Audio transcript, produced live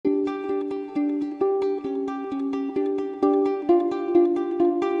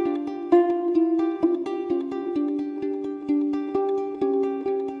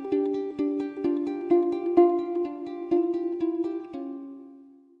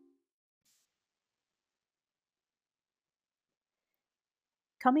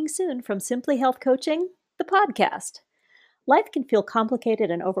Coming soon from Simply Health Coaching, the podcast. Life can feel complicated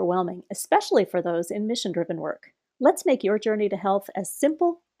and overwhelming, especially for those in mission driven work. Let's make your journey to health as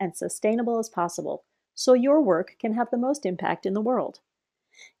simple and sustainable as possible so your work can have the most impact in the world.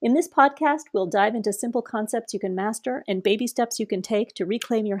 In this podcast, we'll dive into simple concepts you can master and baby steps you can take to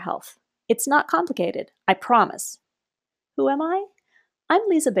reclaim your health. It's not complicated, I promise. Who am I? I'm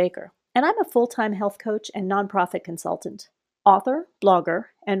Lisa Baker, and I'm a full-time health coach and nonprofit consultant, author, blogger,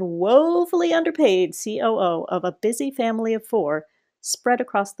 and woefully underpaid COO of a busy family of 4 spread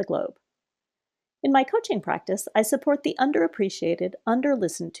across the globe. In my coaching practice, I support the underappreciated,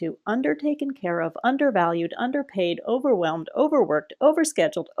 underlistened to, undertaken care of, undervalued, underpaid, overwhelmed, overworked,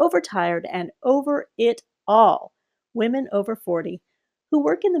 overscheduled, overtired, and over it all women over 40 who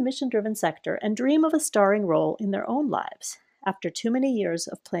work in the mission-driven sector and dream of a starring role in their own lives after too many years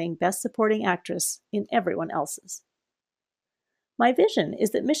of playing best supporting actress in everyone else's. My vision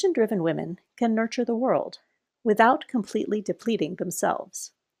is that mission-driven women can nurture the world without completely depleting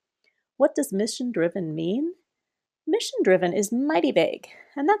themselves. What does mission-driven mean? Mission-driven is mighty vague,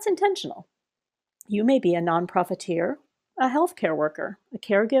 and that's intentional. You may be a non-profiteer, a healthcare worker, a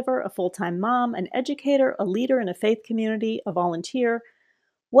caregiver, a full-time mom, an educator, a leader in a faith community, a volunteer.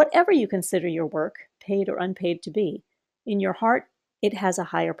 Whatever you consider your work, paid or unpaid to be, in your heart, it has a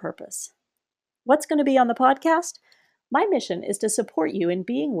higher purpose. What's going to be on the podcast? My mission is to support you in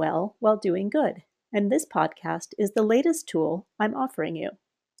being well while doing good, and this podcast is the latest tool I'm offering you.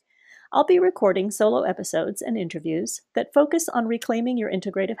 I'll be recording solo episodes and interviews that focus on reclaiming your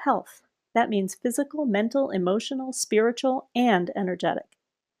integrative health. That means physical, mental, emotional, spiritual, and energetic.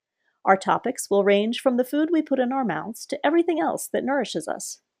 Our topics will range from the food we put in our mouths to everything else that nourishes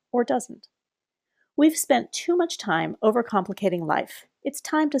us, or doesn't. We've spent too much time overcomplicating life. It's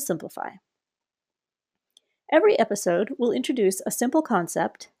time to simplify. Every episode will introduce a simple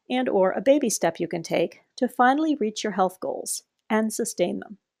concept and/or a baby step you can take to finally reach your health goals and sustain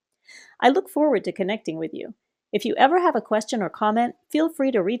them. I look forward to connecting with you. If you ever have a question or comment, feel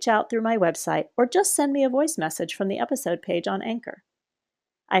free to reach out through my website or just send me a voice message from the episode page on Anchor.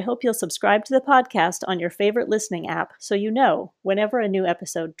 I hope you'll subscribe to the podcast on your favorite listening app so you know whenever a new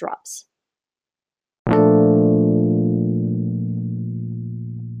episode drops.